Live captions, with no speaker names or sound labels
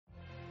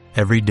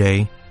Every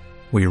day,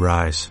 we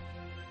rise,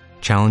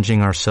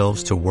 challenging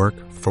ourselves to work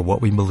for what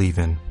we believe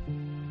in.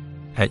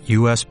 At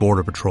U.S.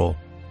 Border Patrol,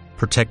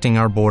 protecting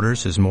our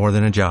borders is more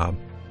than a job.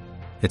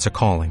 It's a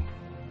calling.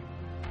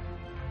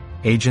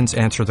 Agents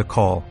answer the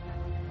call,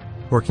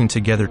 working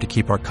together to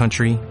keep our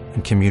country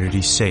and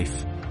communities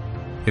safe.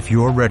 If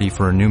you're ready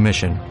for a new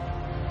mission,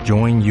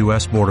 join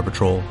U.S. Border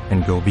Patrol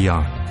and go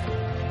beyond.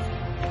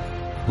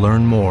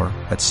 Learn more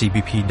at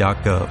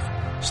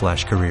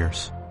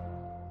cbp.gov/careers.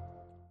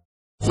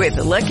 With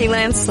the Lucky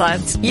Land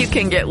Slots, you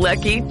can get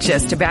lucky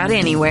just about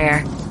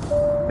anywhere.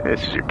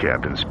 This is your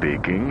captain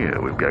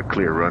speaking. We've got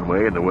clear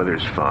runway and the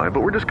weather's fine,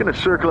 but we're just going to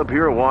circle up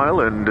here a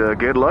while and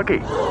get lucky.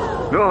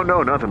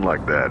 No, nothing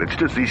like that. It's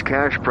just these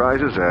cash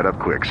prizes add up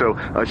quick. So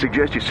I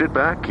suggest you sit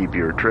back, keep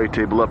your tray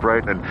table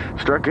upright, and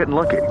start getting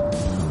lucky.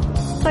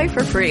 Play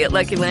for free at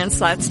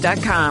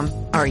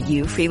LuckyLandSlots.com. Are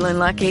you feeling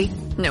lucky?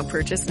 No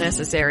purchase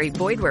necessary.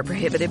 Void where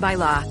prohibited by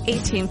law.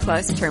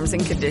 18+ terms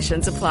and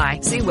conditions apply.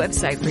 See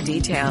website for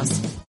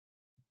details.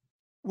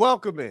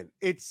 Welcome in.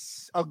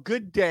 It's a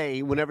good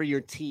day whenever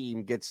your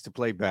team gets to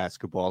play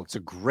basketball. It's a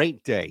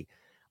great day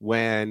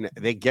when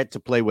they get to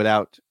play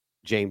without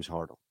James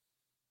Harden.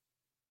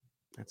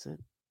 That's it.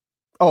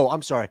 Oh,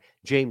 I'm sorry.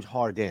 James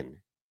Harden.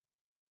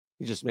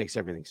 He just makes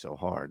everything so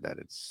hard that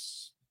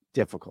it's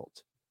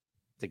difficult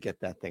to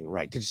get that thing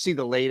right. Did you see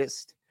the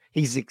latest?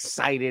 He's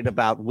excited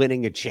about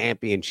winning a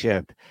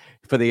championship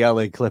for the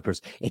LA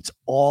Clippers. It's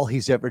all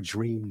he's ever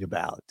dreamed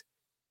about.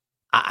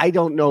 I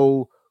don't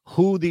know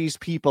who these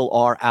people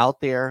are out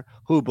there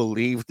who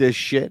believe this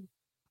shit.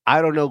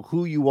 I don't know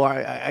who you are.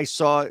 I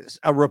saw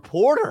a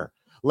reporter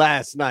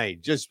last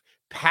night just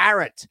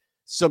parrot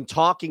some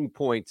talking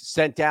points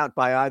sent out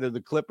by either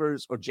the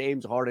Clippers or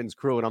James Harden's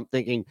crew. And I'm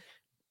thinking,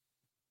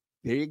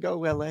 there you go,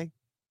 LA.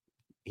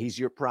 He's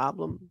your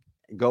problem.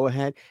 Go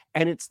ahead.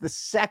 And it's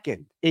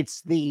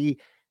the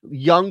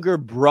younger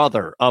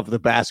brother of the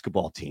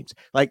basketball teams.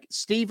 Like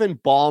Stephen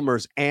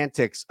Ballmer's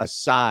antics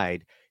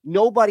aside,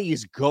 nobody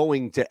is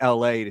going to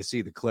LA to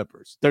see the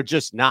Clippers. They're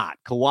just not.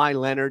 Kawhi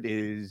Leonard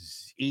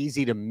is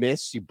easy to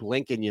miss. You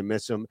blink and you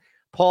miss him.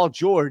 Paul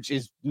George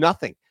is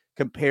nothing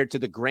compared to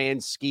the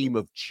grand scheme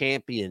of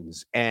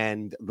champions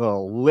and the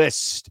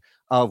list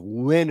of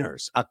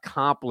winners,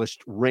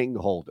 accomplished ring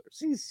holders.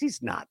 He's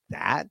not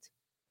that.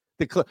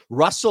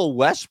 Russell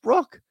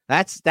Westbrook,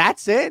 that's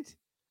it.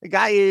 The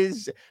guy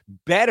is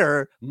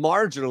better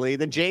marginally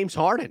than James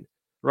Harden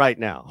right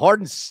now.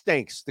 Harden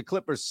stinks. The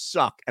Clippers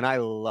suck, and I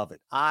love it.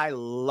 I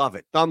love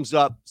it. Thumbs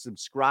up,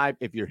 subscribe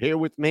if you're here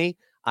with me.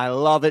 I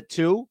love it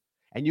too.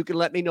 And you can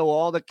let me know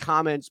all the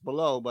comments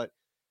below, but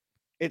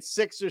it's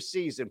Sixers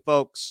season,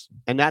 folks,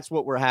 and that's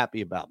what we're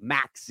happy about.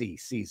 Maxi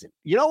season.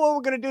 You know what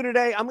we're going to do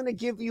today? I'm going to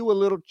give you a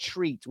little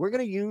treat. We're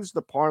going to use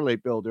the Parlay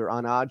Builder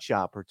on Odd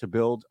Shopper to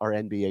build our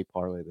NBA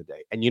Parlay of the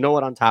day. And you know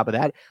what? On top of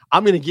that,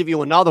 I'm going to give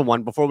you another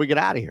one before we get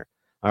out of here.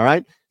 All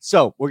right?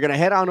 So we're going to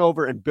head on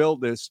over and build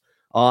this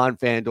on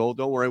FanDuel.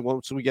 Don't worry.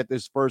 Once we get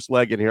this first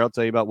leg in here, I'll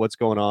tell you about what's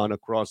going on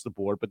across the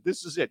board. But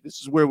this is it. This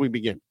is where we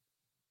begin.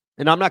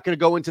 And I'm not going to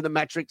go into the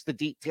metrics, the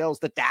details,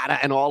 the data,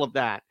 and all of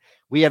that.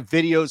 We have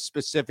videos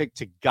specific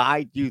to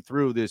guide you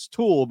through this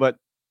tool, but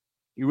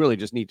you really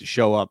just need to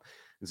show up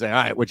and say,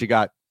 all right, what you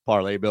got,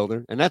 Parlay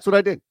Builder? And that's what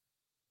I did.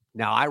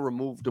 Now, I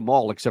removed them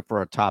all except for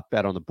our top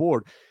bet on the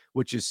board,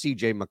 which is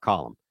CJ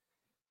McCollum.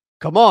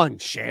 Come on,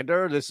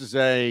 Shander. This is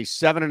a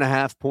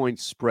 7.5-point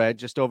spread,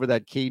 just over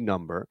that key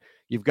number.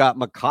 You've got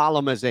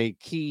McCollum as a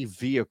key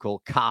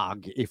vehicle,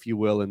 cog, if you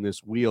will, in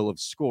this wheel of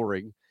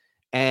scoring.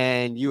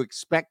 And you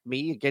expect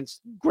me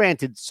against,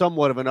 granted,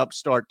 somewhat of an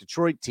upstart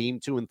Detroit team,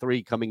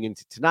 2-3 coming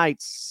into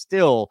tonight.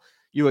 Still,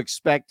 you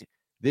expect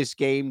this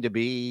game to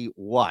be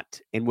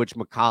what? In which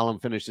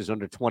McCollum finishes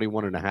under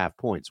 21.5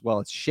 points. Well,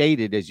 it's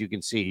shaded, as you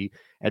can see,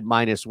 at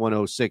minus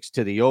 106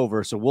 to the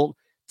over. So we'll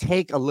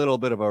take a little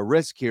bit of a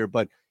risk here,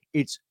 but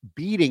it's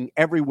beating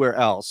everywhere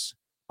else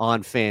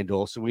on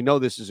FanDuel. So we know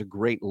this is a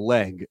great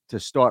leg to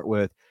start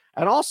with.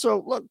 And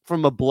also, look,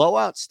 from a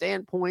blowout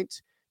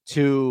standpoint,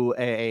 to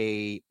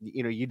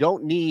you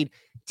don't need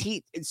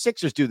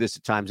Sixers do this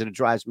at times, and it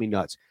drives me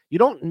nuts. You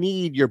don't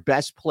need your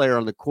best player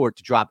on the court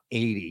to drop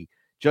 80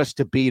 just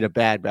to beat a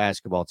bad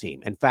basketball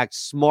team. In fact,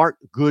 smart,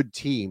 good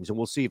teams, and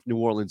we'll see if New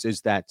Orleans is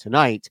that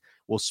tonight,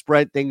 will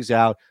spread things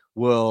out,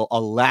 will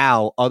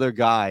allow other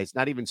guys,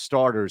 not even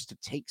starters, to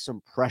take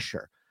some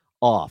pressure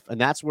off.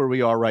 And that's where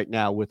we are right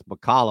now with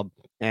McCollum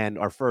and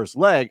our first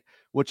leg,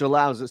 which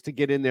allows us to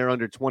get in there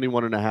under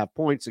 21.5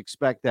 points.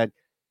 Expect that,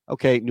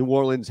 okay, New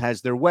Orleans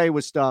has their way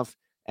with stuff,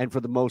 and for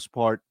the most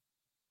part,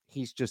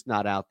 he's just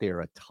not out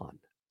there a ton.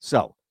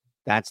 So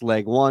that's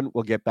leg one.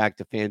 We'll get back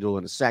to FanDuel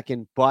in a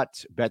second,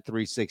 but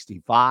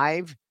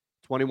Bet365,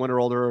 21 or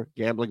older,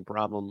 gambling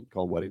problem,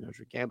 call Wedding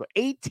Nursery Gambler,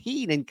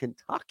 18 in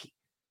Kentucky.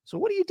 So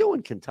what are you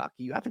doing,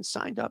 Kentucky? You haven't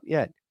signed up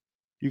yet.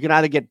 You can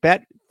either get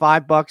bet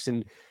 $5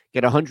 and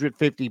get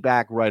 150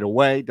 back right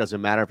away.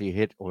 Doesn't matter if you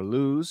hit or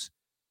lose,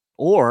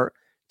 or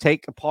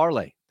take a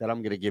parlay that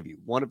I'm going to give you,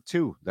 one of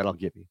two that I'll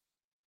give you.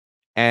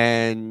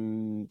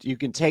 And you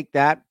can take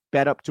that,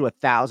 bet up to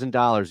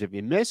 $1,000. If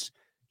you miss,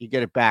 You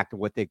get it back in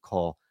what they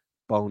call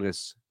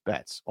bonus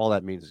bets. All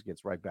that means is it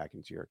gets right back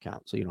into your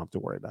account, so you don't have to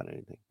worry about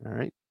anything. All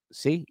right?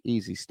 See?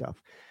 Easy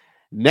stuff.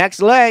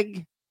 Next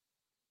leg,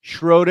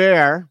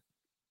 Schroeder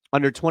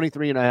under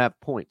 23.5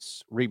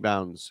 points,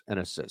 rebounds, and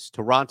assists.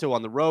 Toronto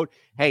on the road.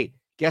 Hey,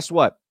 guess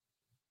what?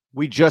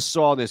 We just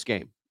saw this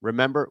game.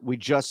 Remember? We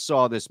just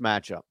saw this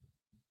matchup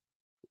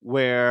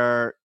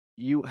where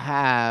you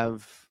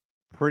have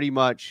pretty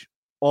much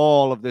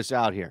all of this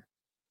out here.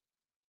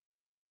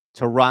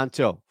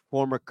 Toronto,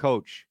 former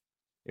coach.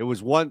 It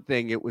was one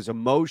thing. It was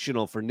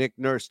emotional for Nick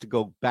Nurse to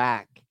go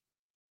back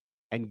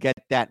and get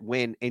that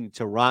win in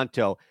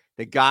Toronto.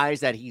 The guys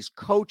that he's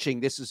coaching,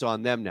 this is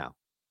on them now.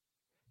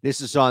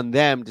 This is on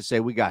them to say,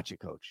 we got you,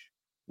 coach.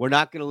 We're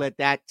not going to let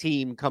that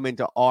team come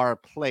into our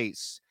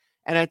place.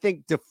 And I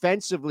think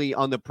defensively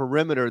on the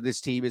perimeter,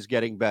 this team is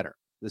getting better.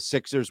 The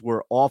Sixers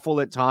were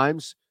awful at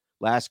times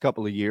last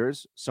couple of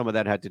years. Some of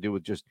that had to do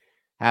with just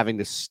having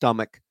the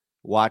stomach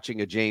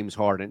watching a James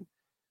Harden.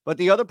 But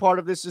the other part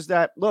of this is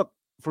that, look,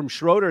 from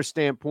Schroeder's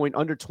standpoint,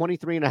 under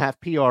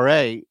 23.5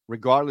 PRA,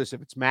 regardless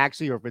if it's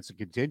maxi or if it's a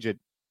contingent,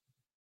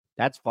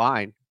 that's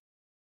fine.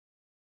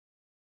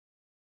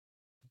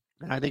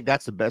 And I think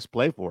that's the best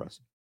play for us.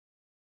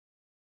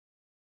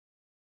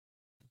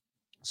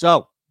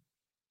 So,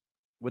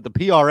 with the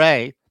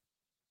PRA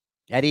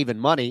at even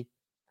money,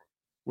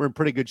 we're in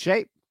pretty good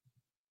shape.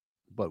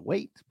 But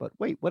wait,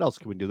 what else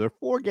can we do? There are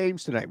 4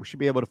 games tonight. We should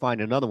be able to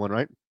find another one,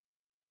 right?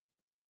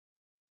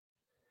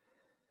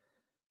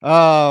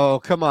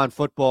 Oh, come on,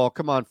 football.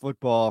 Come on,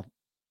 football.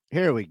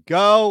 Here we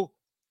go.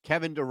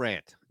 Kevin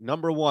Durant,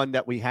 number 1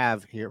 that we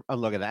have here. Oh,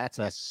 look at that. That's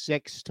a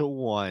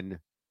 6-1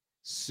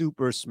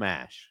 super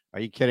smash. Are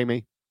you kidding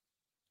me?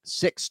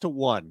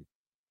 6-1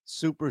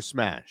 super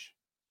smash.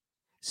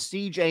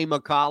 CJ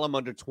McCollum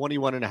under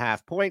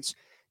 21.5 points.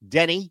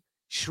 Denny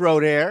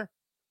Schroeder.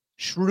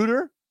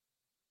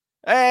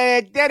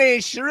 Hey, Denny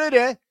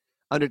Schroeder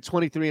under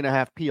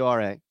 23.5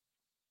 PRA.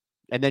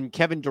 And then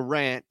Kevin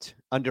Durant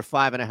under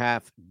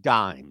 5.5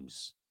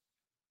 dimes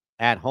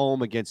at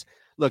home against.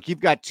 Look, you've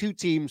got 2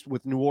 teams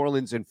with New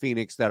Orleans and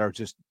Phoenix that are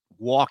just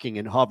walking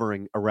and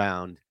hovering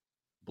around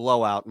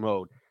blowout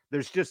mode.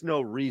 There's just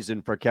no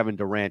reason for Kevin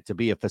Durant to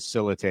be a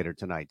facilitator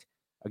tonight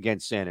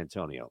against San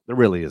Antonio. There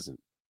really isn't.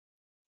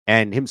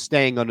 And him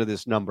staying under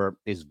this number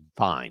is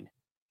fine.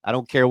 I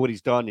don't care what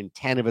he's done in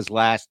 10 of his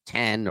last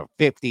 10 or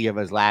 50 of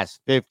his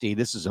last 50.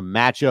 This is a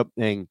matchup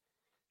thing.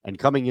 And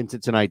coming into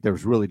tonight,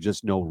 there's really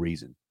just no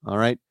reason. All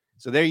right.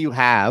 So there you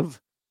have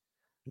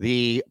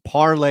the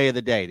parlay of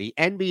the day, the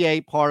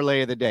NBA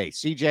parlay of the day.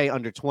 CJ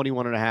under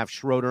 21.5,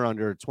 Schroeder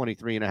under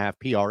 23.5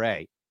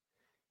 PRA,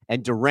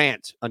 and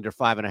Durant under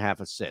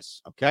 5.5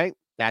 assists. Okay.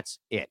 That's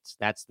it.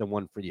 That's the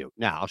one for you.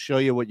 Now, I'll show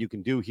you what you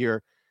can do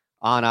here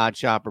on Odd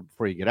Shopper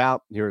before you get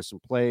out. Here are some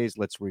plays.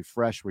 Let's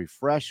refresh.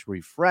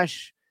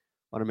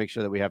 Want to make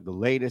sure that we have the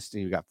latest.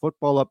 And you've got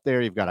football up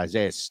there. You've got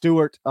Isaiah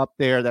Stewart up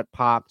there that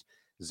popped.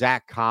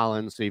 Zach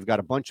Collins. So you've got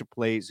a bunch of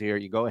plays here.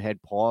 You go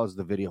ahead, pause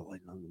the video.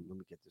 Wait, let me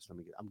get this.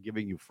 I'm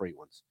giving you free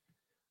ones.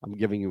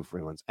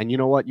 And you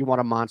know what? You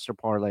want a monster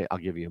parlay? I'll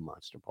give you a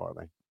monster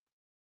parlay.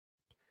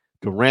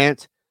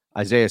 Durant,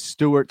 Isaiah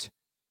Stewart.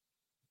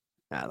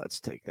 Now let's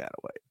take that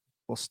away.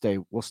 We'll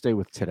stay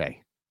with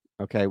today.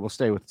 Okay, we'll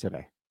stay with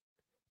today.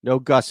 No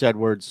Gus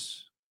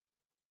Edwards.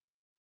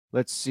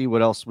 Let's see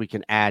what else we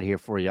can add here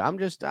for you. I'm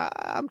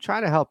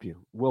trying to help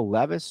you. Will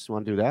Levis,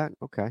 want to do that?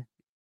 Okay.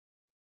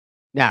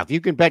 Now, if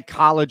you can bet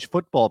college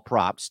football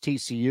props,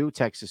 TCU,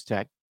 Texas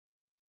Tech.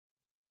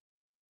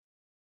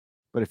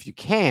 But if you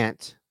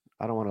can't,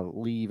 I don't want to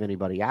leave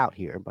anybody out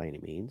here by any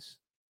means.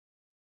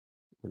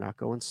 We're not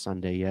going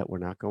Sunday yet. Give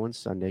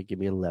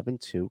me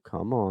 11-2.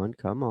 Come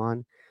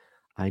on.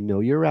 I know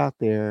you're out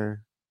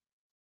there.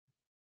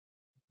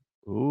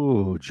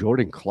 Ooh,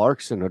 Jordan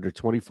Clarkson under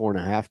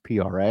 24.5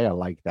 PRA. I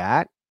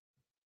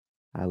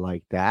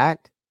like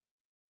that.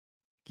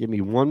 Give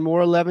me one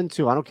more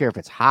 11-2. I don't care if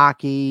it's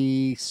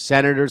hockey,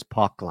 Senators,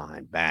 puck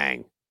line.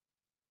 Bang.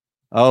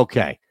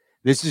 Okay.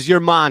 This is your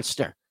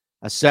monster.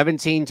 A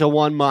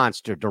 17-1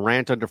 monster.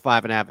 Durant under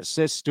 5.5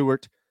 assists.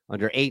 Stewart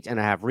under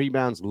 8.5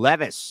 rebounds.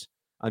 Levis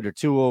under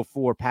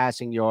 204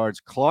 passing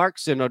yards.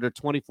 Clarkson under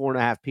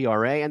 24.5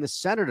 PRA. And the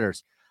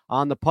Senators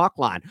on the puck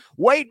line.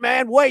 Wait,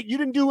 man, wait. You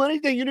didn't do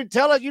anything. You didn't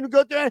tell us. You didn't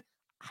go there.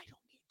 I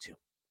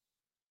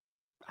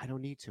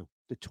don't need to.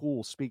 The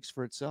tool speaks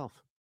for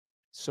itself.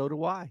 So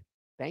do I.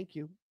 Thank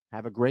you.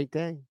 Have a great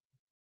day.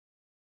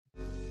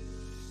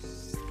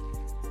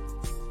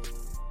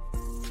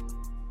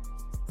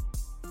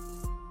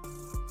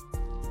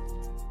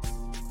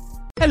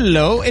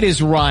 Hello, it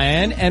is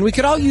Ryan, and we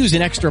could all use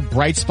an extra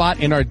bright spot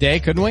in our day,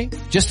 couldn't we?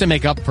 Just to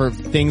make up for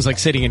things like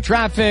sitting in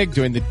traffic,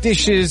 doing the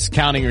dishes,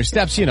 counting your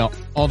steps,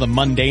 all the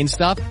mundane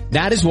stuff.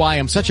 That is why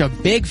I'm such a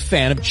big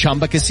fan of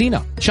Chumba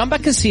Casino. Chumba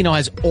Casino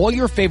has all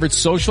your favorite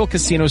social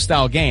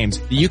casino-style games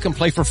that you can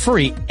play for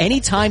free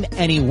anytime,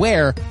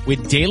 anywhere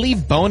with daily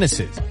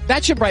bonuses.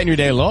 That should brighten your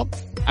day a little.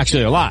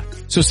 Actually, a lot.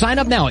 So sign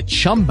up now at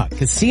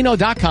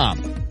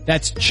ChumbaCasino.com.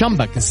 That's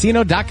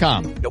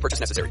ChumbaCasino.com. No purchase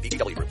necessary.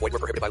 VGW Group. Void where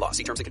prohibited by law.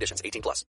 See terms and conditions. 18+.